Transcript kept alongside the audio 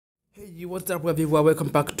Hey, what's up everyone, welcome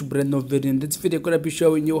back to brand new video. In this video I'm gonna be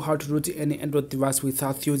showing you how to root any Android device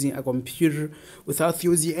without using a computer, without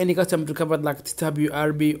using any custom recovery like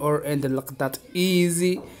TWRP or anything like that.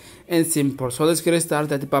 Easy and simple. So let's get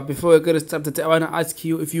started. But before we get started, I wanna ask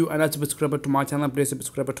you, if you are not subscribed to my channel, please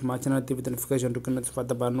subscribe to my channel, activate the notification to get notified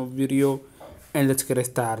about new video, and let's get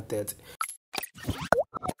started.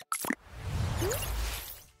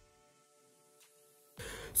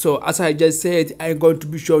 So as I just said, I'm going to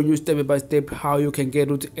be showing you step by step how you can get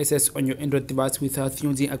root access on your Android device without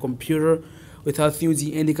using a computer, without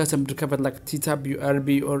using any custom recovery like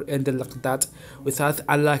TWRP or anything like that, without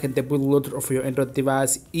unlocking the bootloader of your Android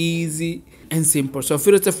device. Easy and simple. So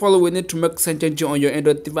first of all, we need to make some changes on your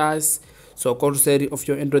Android device. So go to setting of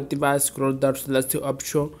your Android device, scroll down to the last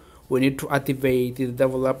option. We need to activate the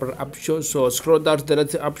developer option. So scroll down to the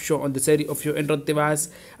last option on the setting of your Android device,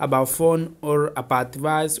 about phone or about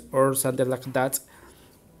device or something like that.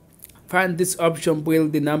 Find this option,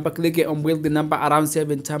 build the number, click on build the number around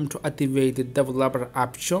 7 times to activate the developer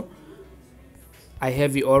option. I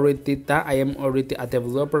have already did that. I am already a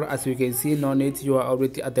developer. As you can see, no need, you are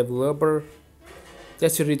already a developer.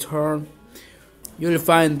 Just return. You'll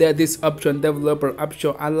find that this option, developer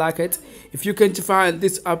option, unlock it. If you can't find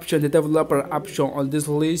this option, the developer option on this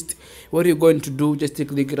list, what you're going to do, just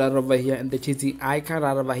click right over here in the cheating icon,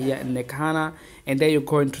 right over here in the corner, and then you're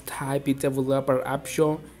going to type it developer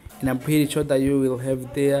option, and I'm pretty sure that you will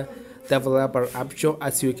have the developer option.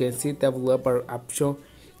 As you can see, developer option,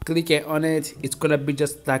 click on it. It's gonna be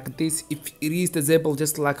just like this. If it is disabled,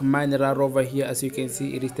 just like mine right over here, as you can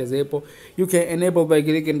see, it is disabled. You can enable by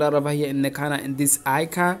clicking right over here in the corner in this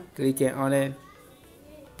icon, clicking on it.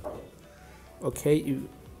 Okay,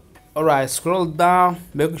 alright, scroll down,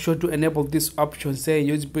 make sure to enable this option, say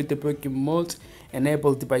use bootloader mode,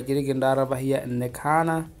 enabled by clicking right over here in the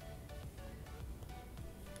corner.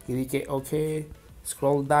 Click OK.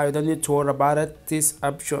 Scroll down, you don't need to worry about it. This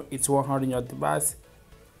option is 100 on your device.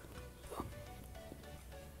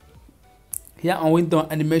 Here on window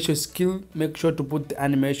animation skill, make sure to put the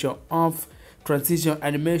animation off. Transition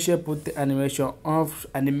animation, put the animation off.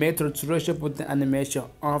 Animator duration, put the animation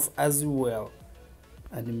off as well.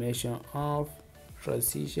 Animation off,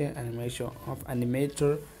 transition, animation off,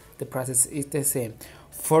 animator, the process is the same.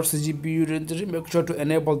 Force GPU rendering, make sure to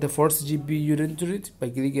enable the force GPU rendering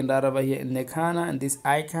by clicking that over here in the corner and this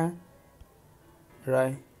icon,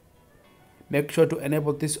 right? Make sure to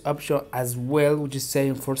enable this option as well, which is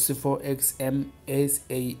saying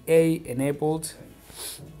 44xMSAA enabled.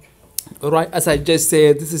 Alright, as I just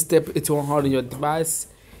said, this is step it's 100 on your device.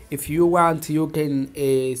 If you want, you can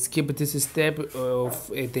skip this step of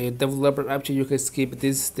the developer option. You can skip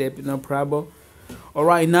this step, no problem.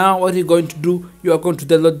 Alright, now what you're going to do, you are going to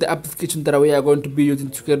download the application that we are going to be using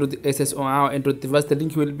to get the access on our Android device. The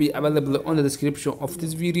link will be available on the description of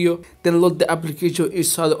this video. Download the application,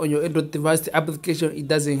 install on your Android device. The application, it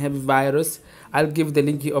doesn't have a virus. I'll give the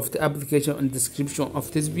link of the application on the description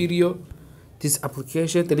of this video. This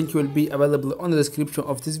application, the link will be available on the description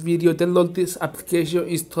of this video. Download this application,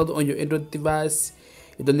 installed on your Android device.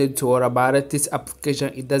 You don't need to worry about it. This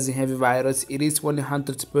application, it doesn't have a virus. It is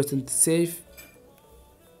 100% safe.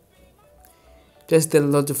 Just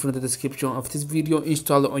download it from the description of this video,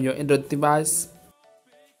 install it on your Android device.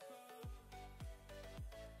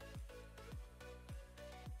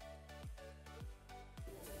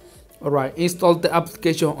 Alright, install the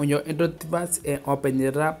application on your Android device and open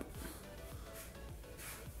it up.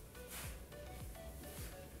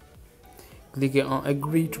 Click on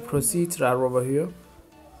agree to proceed right over here.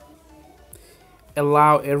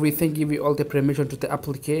 Allow everything, give you all the permission to the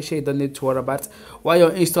application. You don't need to worry about it. While you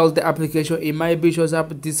install the application, it might be shows up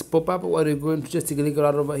this pop-up where you're going to just click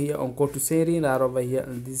right over here on go to setting, right over here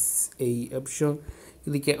on this option.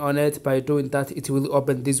 Click on it. By doing that, it will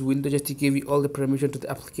open this window just to give you all the permission to the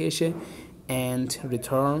application and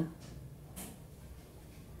return.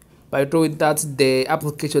 By doing that, the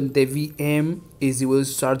application, the VM will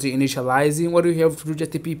start initializing. What you have to do,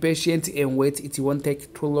 just be patient and wait. It won't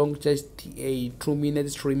take too long, just 2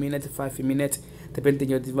 minutes, 3 minutes, 5 minutes, depending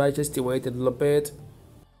on your device. Just wait a little bit.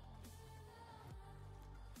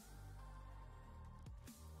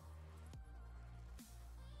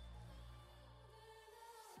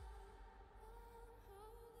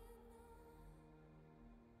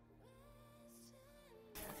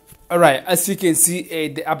 Alright, as you can see,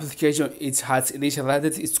 the application, it has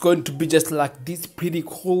initialized. It's going to be just like this, pretty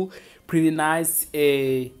cool, pretty nice.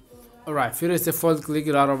 Alright, first of all, click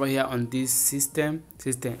right over here on this system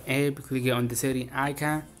app, click on the setting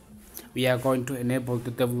icon. We are going to enable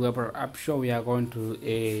the developer option. We are going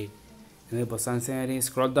to enable sound setting.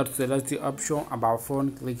 Scroll down to the last option about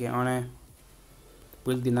phone, click on it.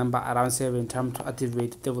 Build the number around 7 times to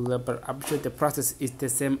activate developer option. The process is the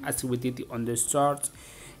same as we did on the start,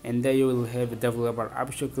 and there you will have a developer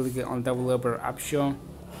option. Click on developer option.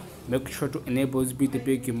 Make sure to enable speed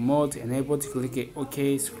debugging mode. Enable, click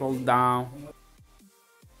OK. Scroll down.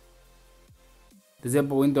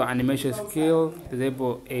 Disable window animation skill.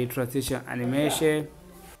 Disable a transition animation.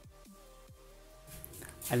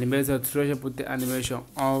 Animation saturation, put the animation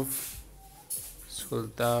off. Scroll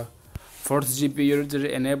down. Force GPU user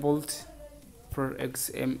enabled. For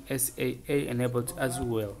XMSAA enabled as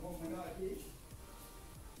well.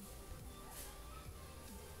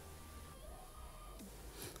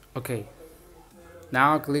 Okay,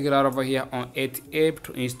 now click right over here on 8app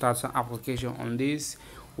to install some application on this.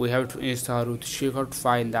 We have to install root checker to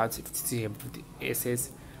find out if it's able to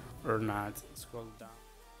access or not. Scroll down.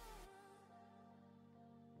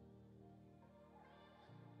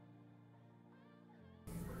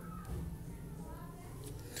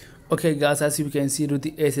 Okay guys, as you can see, root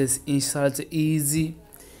access installed easy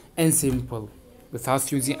and simple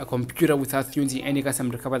without using a computer, without using any custom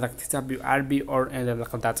recovery like TWRP or anything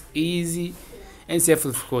like that. Easy and safe,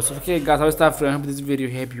 of course. Okay guys, I'll start from. I hope this video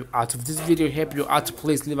help you out. If this video help you out,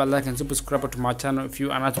 please leave a like and subscribe to my channel if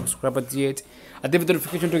you are not subscribed yet. Activate the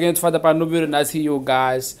notification to get notified about new video, and I see you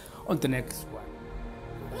guys on the next